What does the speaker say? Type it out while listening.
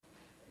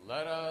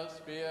Let us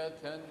be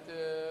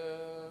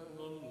attentive.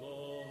 The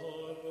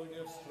Lord will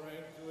give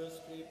strength to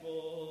his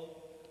people.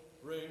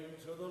 Bring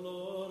to the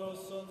Lord, O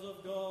sons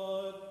of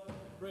God.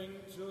 Bring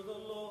to the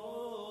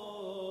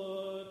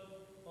Lord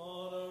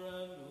honor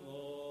and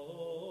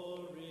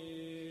glory.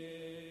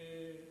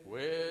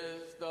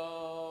 Wisdom.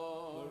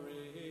 The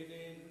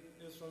reading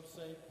is from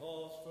St.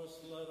 Paul's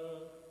first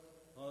letter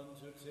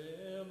unto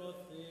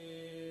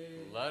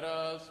Timothy. Let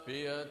us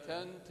be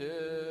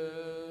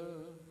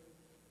attentive.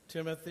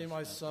 Timothy,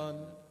 my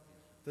son,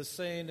 the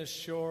saying is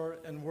sure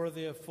and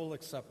worthy of full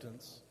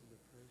acceptance.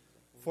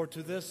 For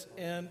to this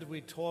end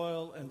we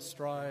toil and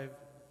strive,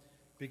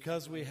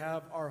 because we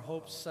have our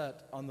hope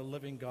set on the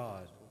living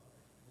God,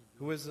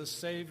 who is the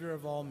Savior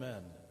of all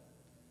men,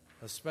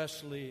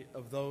 especially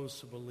of those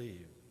who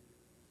believe.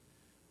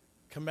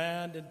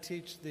 Command and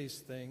teach these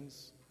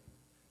things.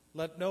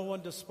 Let no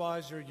one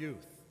despise your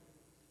youth,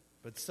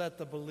 but set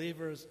the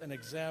believers an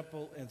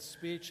example in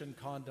speech and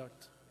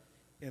conduct,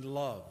 in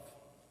love,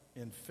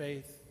 in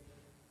faith,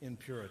 in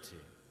purity.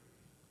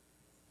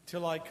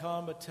 Till I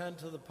come, attend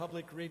to the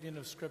public reading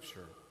of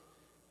Scripture,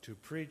 to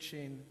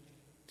preaching,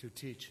 to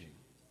teaching.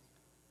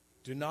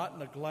 Do not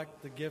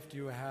neglect the gift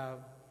you have,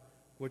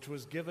 which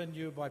was given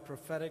you by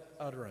prophetic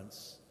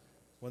utterance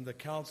when the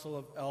council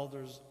of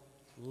elders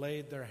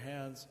laid their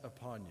hands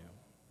upon you.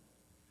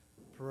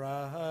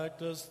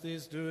 Practice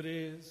these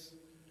duties.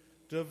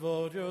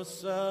 Devote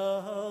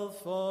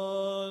yourself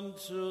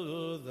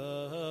unto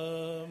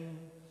them,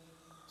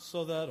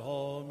 so that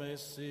all may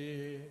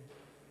see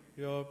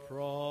your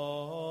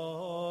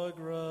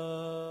progress.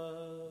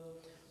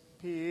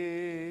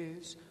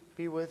 Peace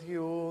be with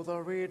you, the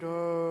reader.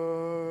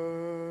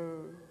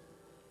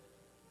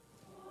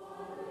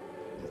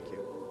 Thank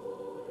you.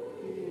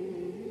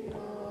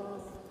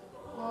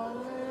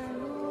 Alleluia,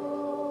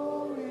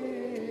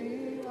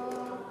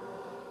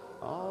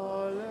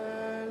 alleluia.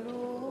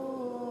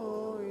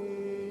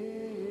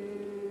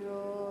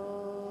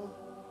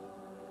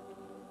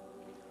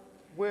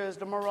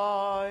 Wisdom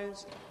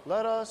arise,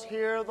 let us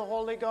hear the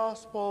holy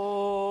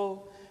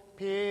gospel.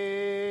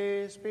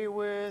 Peace be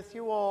with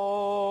you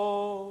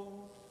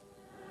all.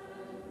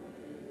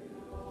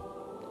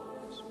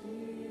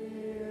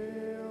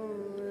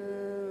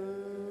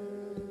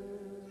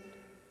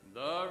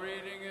 The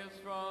reading is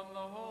from the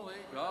Holy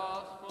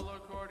Gospel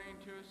according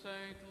to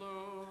St.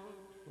 Luke.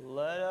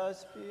 Let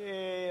us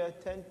be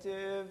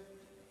attentive.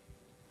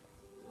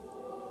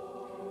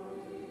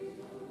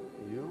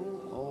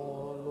 You,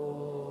 O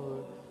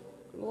Lord,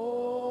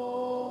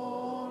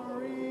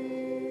 glory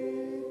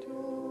to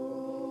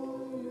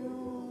you.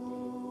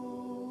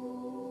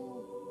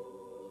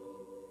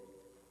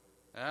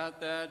 At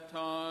that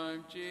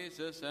time,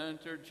 Jesus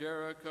entered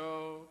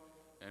Jericho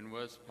and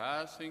was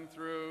passing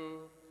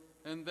through,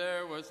 and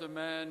there was a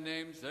man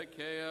named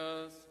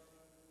Zacchaeus.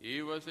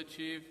 He was a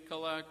chief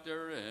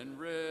collector and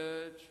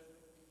rich,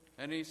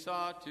 and he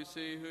sought to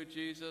see who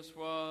Jesus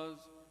was,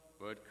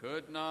 but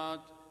could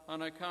not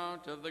on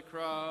account of the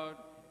crowd,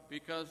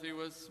 because he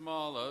was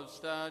small of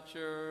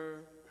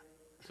stature.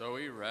 So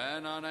he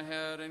ran on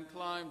ahead and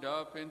climbed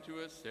up into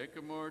a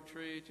sycamore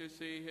tree to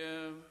see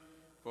him,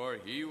 for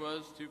he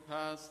was to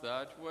pass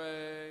that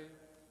way.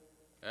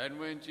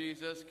 And when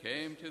Jesus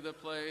came to the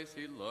place,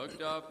 he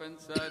looked up and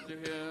said to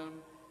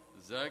him,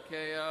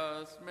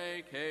 Zacchaeus,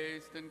 make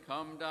haste and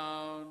come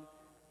down,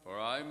 for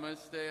I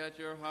must stay at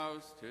your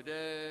house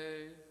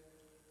today.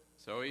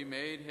 So he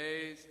made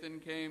haste and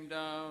came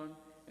down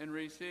and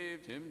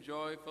received him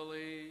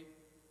joyfully.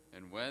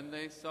 And when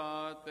they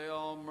saw it, they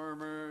all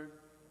murmured,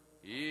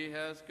 He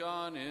has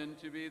gone in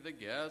to be the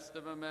guest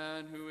of a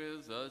man who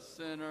is a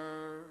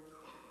sinner.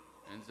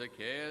 And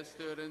Zacchaeus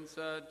stood and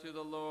said to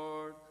the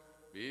Lord,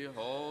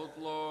 Behold,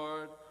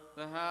 Lord,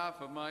 the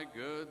half of my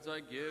goods I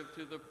give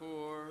to the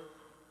poor,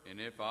 and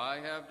if I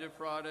have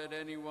defrauded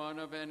anyone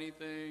of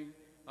anything,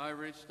 I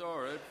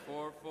restore it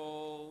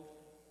fourfold.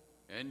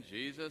 And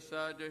Jesus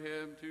said to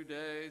him,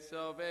 Today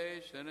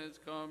salvation has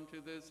come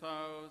to this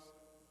house,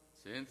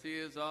 since he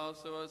is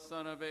also a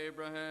son of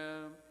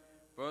Abraham,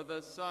 for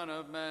the Son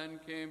of Man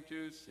came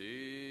to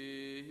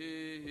seek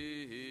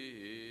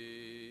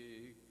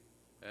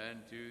and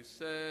to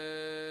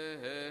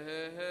save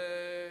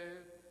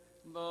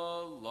the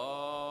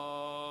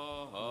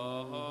lost.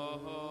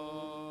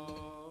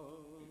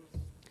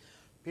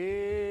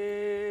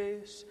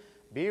 Peace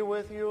be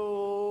with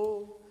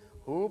you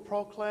who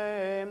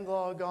proclaim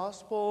the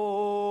gospel.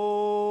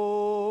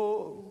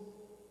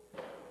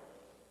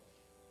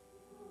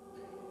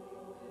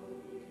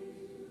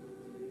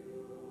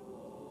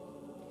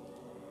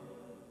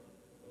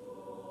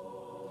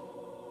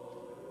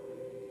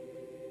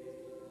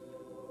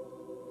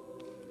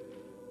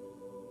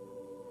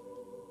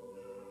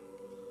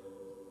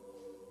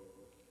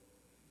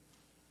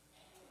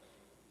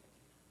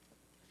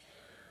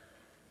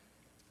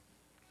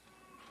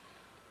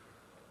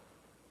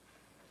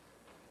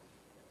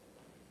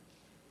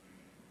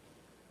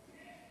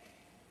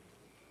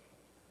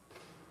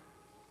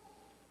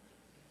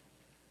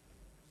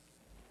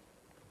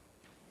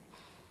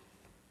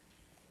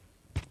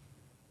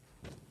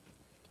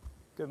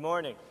 Good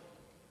morning.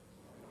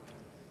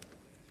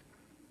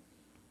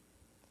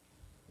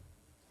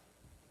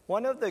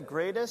 One of the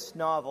greatest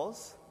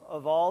novels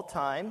of all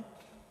time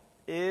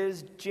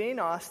is Jane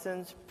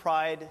Austen's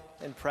Pride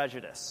and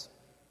Prejudice.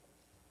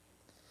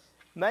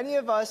 Many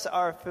of us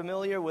are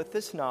familiar with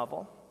this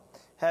novel,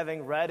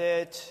 having read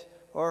it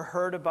or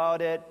heard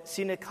about it,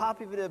 seen a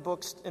copy of it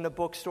in a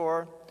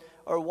bookstore,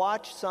 or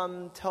watched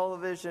some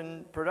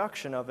television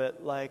production of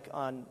it, like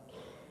on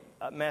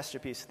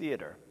Masterpiece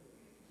Theater.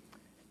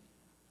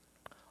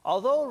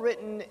 Although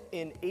written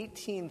in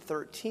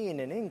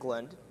 1813 in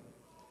England,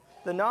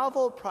 the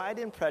novel Pride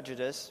and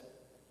Prejudice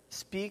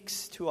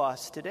speaks to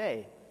us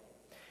today.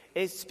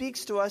 It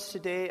speaks to us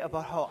today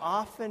about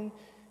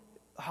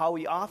how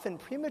we often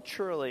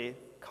prematurely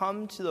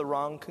come to the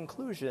wrong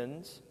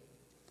conclusions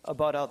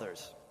about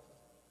others.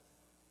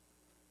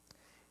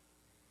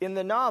 In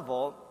the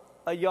novel,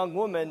 a young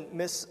woman,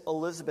 Miss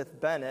Elizabeth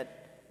Bennet,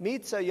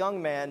 meets a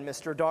young man,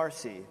 Mr.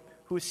 Darcy,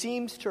 who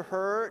seems to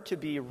her to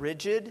be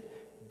rigid,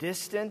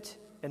 distant,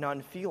 and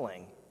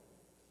unfeeling.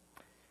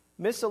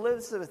 Miss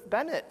Elizabeth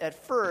Bennet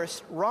at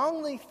first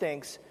wrongly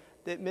thinks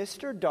that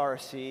Mr.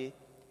 Darcy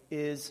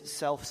is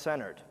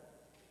self-centered.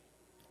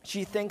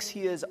 She thinks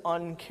he is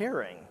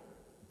uncaring.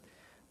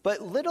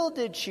 But little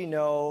did she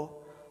know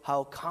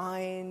how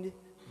kind,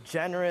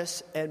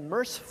 generous, and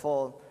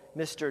merciful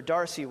Mr.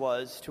 Darcy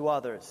was to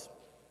others.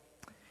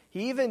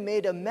 He even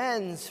made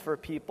amends for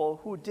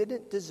people who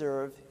didn't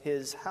deserve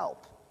his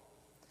help.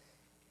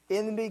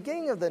 In the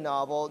beginning of the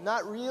novel,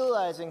 not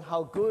realizing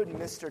how good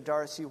Mr.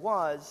 Darcy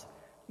was,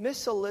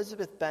 Miss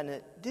Elizabeth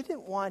Bennet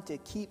didn't want to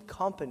keep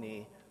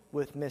company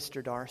with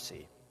Mr.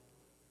 Darcy.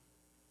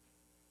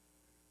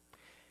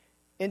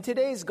 In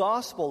today's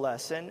gospel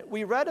lesson,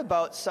 we read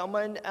about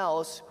someone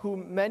else who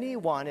many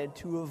wanted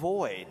to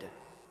avoid.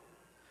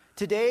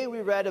 Today we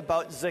read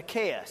about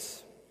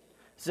Zacchaeus.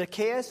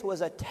 Zacchaeus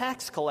was a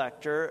tax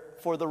collector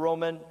for the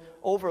Roman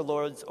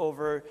overlords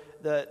over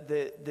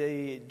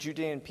the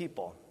Judean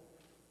people.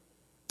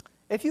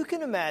 If you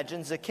can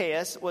imagine,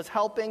 Zacchaeus was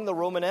helping the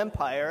Roman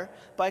Empire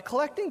by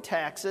collecting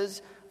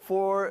taxes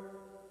for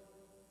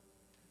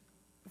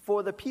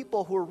the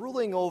people who were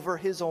ruling over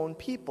his own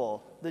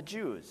people, the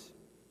Jews.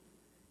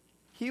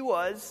 He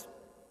was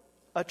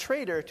a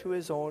traitor to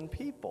his own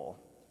people,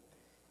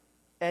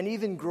 and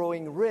even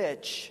growing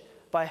rich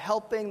by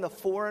helping the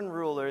foreign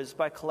rulers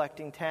by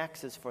collecting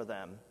taxes for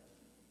them.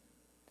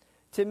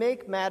 To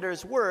make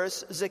matters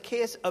worse,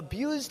 Zacchaeus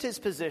abused his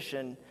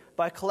position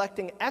by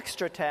collecting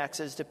extra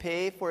taxes to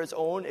pay for his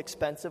own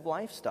expensive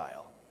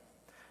lifestyle.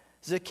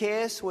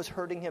 Zacchaeus was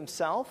hurting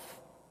himself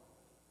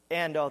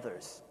and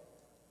others.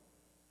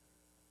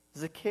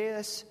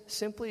 Zacchaeus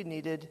simply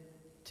needed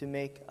to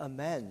make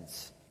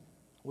amends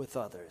with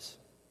others.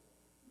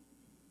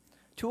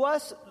 To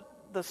us,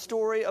 the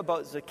story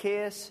about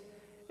Zacchaeus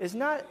is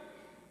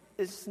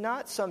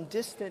not some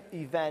distant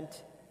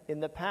event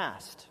in the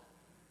past.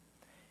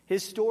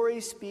 His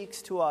story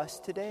speaks to us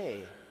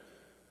today.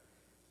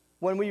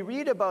 When we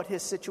read about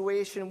his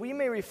situation, we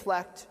may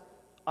reflect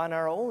on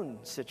our own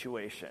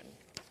situation.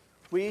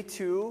 We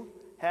too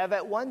have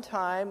at one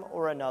time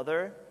or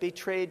another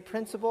betrayed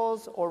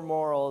principles or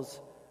morals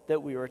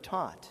that we were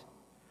taught.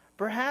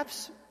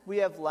 Perhaps we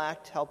have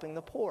lacked helping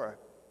the poor.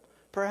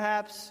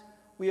 Perhaps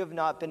we have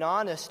not been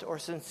honest or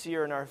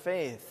sincere in our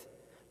faith.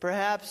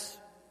 Perhaps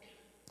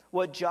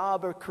what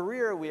job or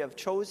career we have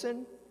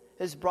chosen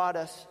has brought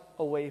us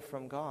away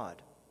from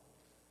God.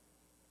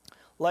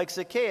 Like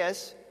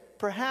Zacchaeus,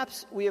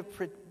 perhaps we have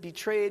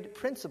betrayed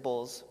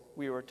principles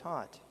we were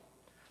taught.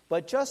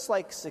 But just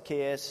like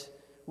Zacchaeus,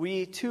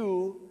 we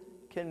too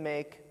can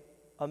make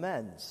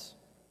amends.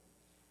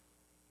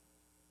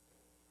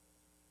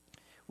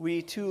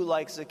 We too,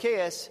 like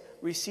Zacchaeus,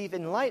 receive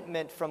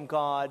enlightenment from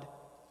God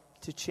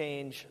to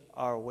change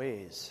our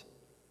ways.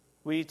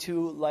 We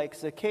too, like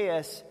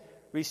Zacchaeus,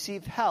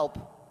 receive help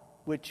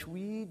which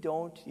we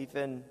don't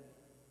even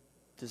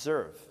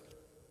deserve.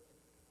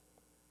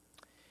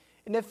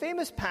 In a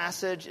famous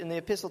passage in the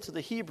Epistle to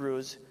the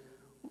Hebrews,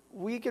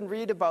 we can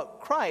read about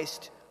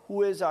Christ,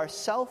 who is our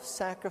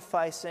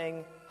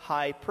self-sacrificing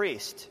high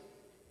priest.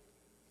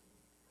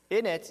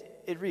 In it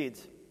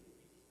reads,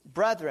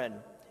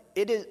 "Brethren,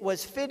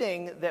 was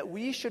fitting that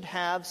we should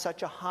have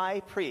such a high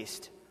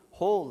priest,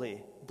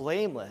 holy,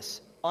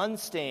 blameless,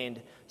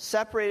 unstained,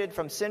 separated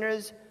from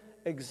sinners,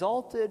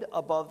 exalted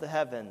above the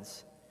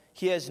heavens.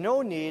 He has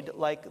no need,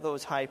 like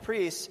those high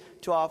priests,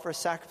 to offer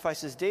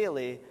sacrifices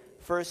daily,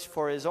 first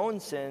for his own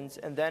sins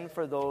and then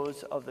for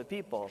those of the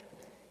people.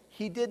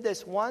 He did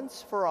this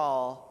once for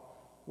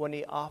all when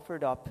he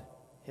offered up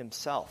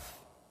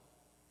himself."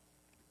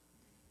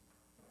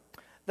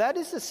 That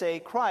is to say,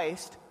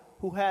 Christ,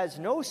 who has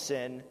no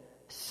sin,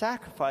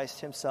 sacrificed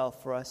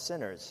himself for us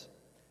sinners.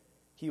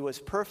 He was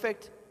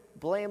perfect,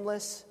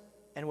 blameless,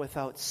 and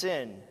without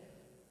sin,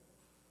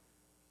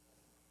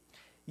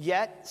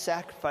 yet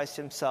sacrificed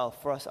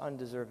himself for us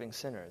undeserving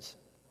sinners.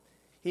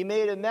 He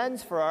made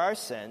amends for our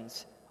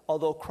sins,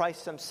 although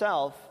Christ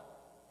himself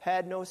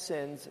had no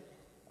sins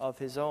of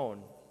his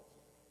own.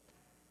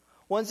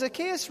 When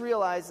Zacchaeus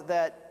realized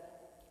that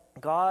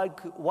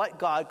what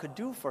God could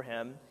do for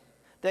him,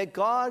 that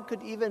God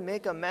could even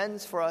make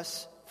amends for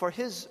us for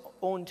his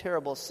own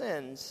terrible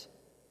sins,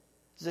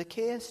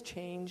 Zacchaeus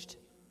changed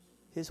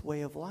his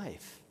way of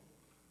life.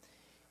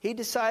 He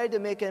decided to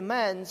make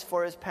amends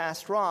for his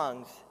past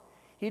wrongs.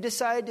 He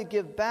decided to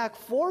give back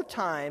 4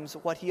 times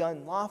what he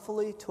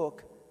unlawfully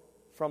took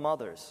from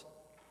others.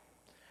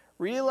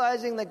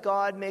 Realizing that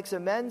God makes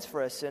amends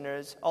for us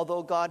sinners,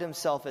 although God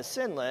himself is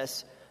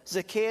sinless,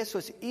 Zacchaeus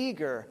was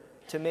eager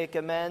to make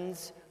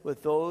amends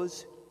with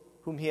those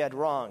whom he had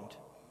wronged.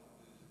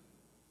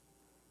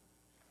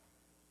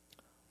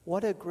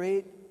 What a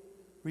great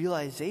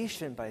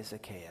realization by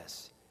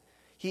Zacchaeus.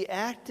 He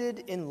acted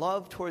in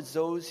love towards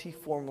those he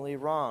formerly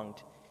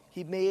wronged.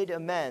 He made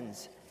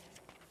amends.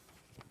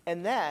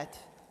 And that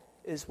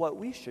is what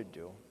we should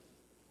do.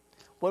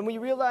 When we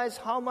realize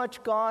how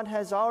much God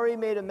has already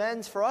made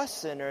amends for us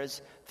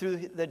sinners through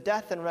the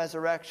death and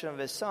resurrection of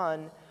his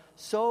Son,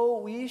 so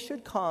we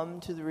should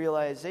come to the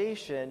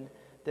realization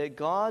that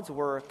God's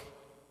work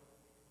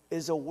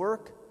is a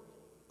work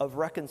of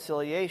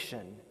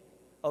reconciliation,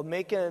 of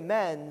making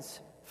amends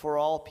for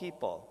all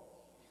people.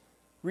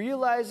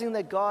 Realizing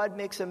that God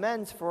makes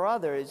amends for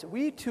others,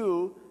 we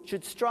too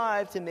should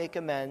strive to make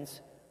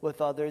amends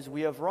with others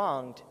we have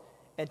wronged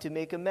and to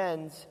make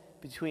amends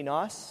between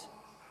us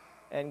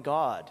and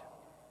God.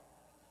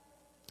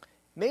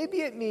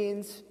 Maybe it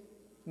means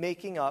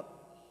making up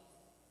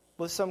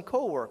with some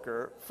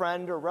coworker,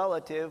 friend, or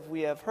relative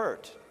we have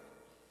hurt.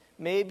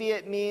 Maybe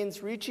it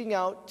means reaching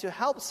out to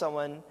help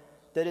someone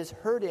that is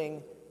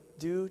hurting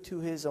due to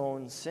his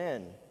own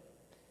sin.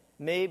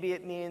 Maybe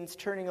it means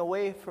turning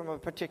away from a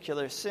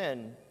particular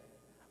sin.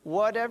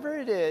 Whatever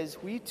it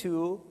is, we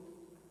too,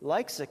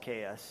 like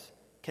Zacchaeus,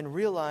 can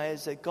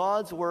realize that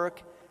God's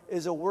work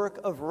is a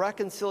work of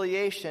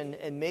reconciliation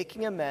and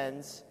making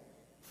amends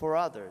for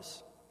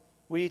others.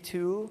 We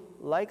too,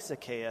 like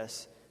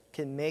Zacchaeus,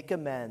 can make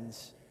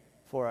amends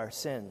for our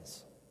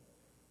sins.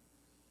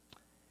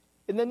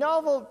 In the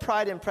novel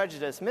Pride and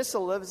Prejudice, Miss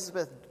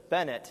Elizabeth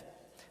Bennet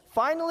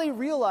finally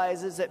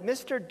realizes that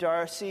Mr.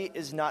 Darcy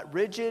is not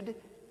rigid,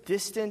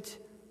 distant,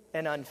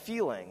 and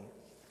unfeeling.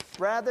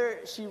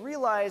 Rather, she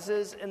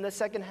realizes in the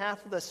second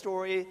half of the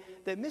story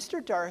that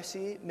Mr.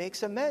 Darcy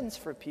makes amends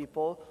for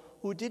people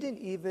who didn't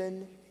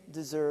even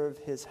deserve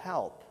his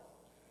help.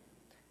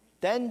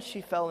 Then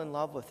she fell in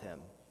love with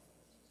him.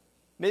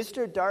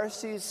 Mr.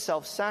 Darcy's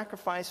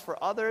self-sacrifice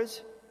for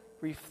others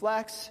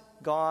reflects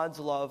God's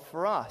love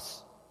for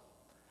us.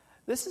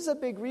 This is a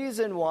big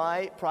reason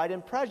why Pride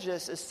and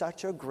Prejudice is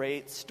such a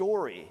great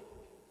story.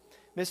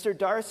 Mr.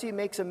 Darcy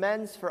makes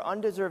amends for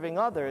undeserving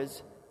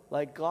others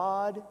like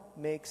God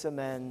makes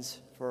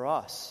amends for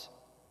us.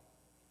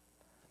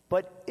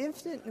 But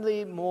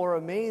infinitely more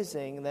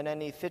amazing than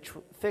any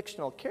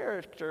fictional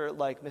character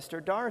like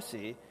Mr.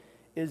 Darcy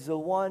is the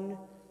one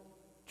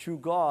true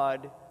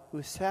God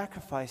who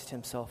sacrificed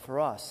himself for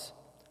us,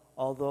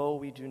 although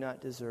we do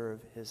not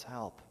deserve his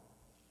help.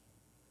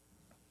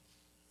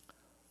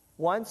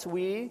 Once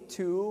we,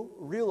 too,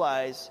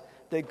 realize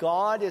that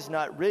God is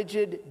not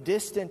rigid,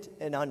 distant,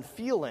 and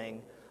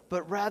unfeeling,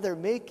 but rather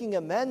making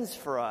amends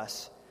for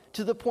us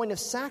to the point of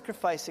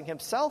sacrificing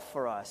himself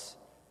for us,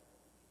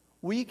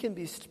 we can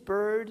be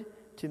spurred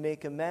to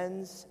make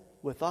amends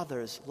with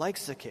others like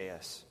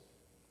Zacchaeus.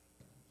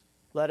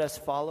 Let us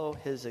follow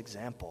his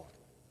example.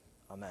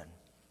 Amen.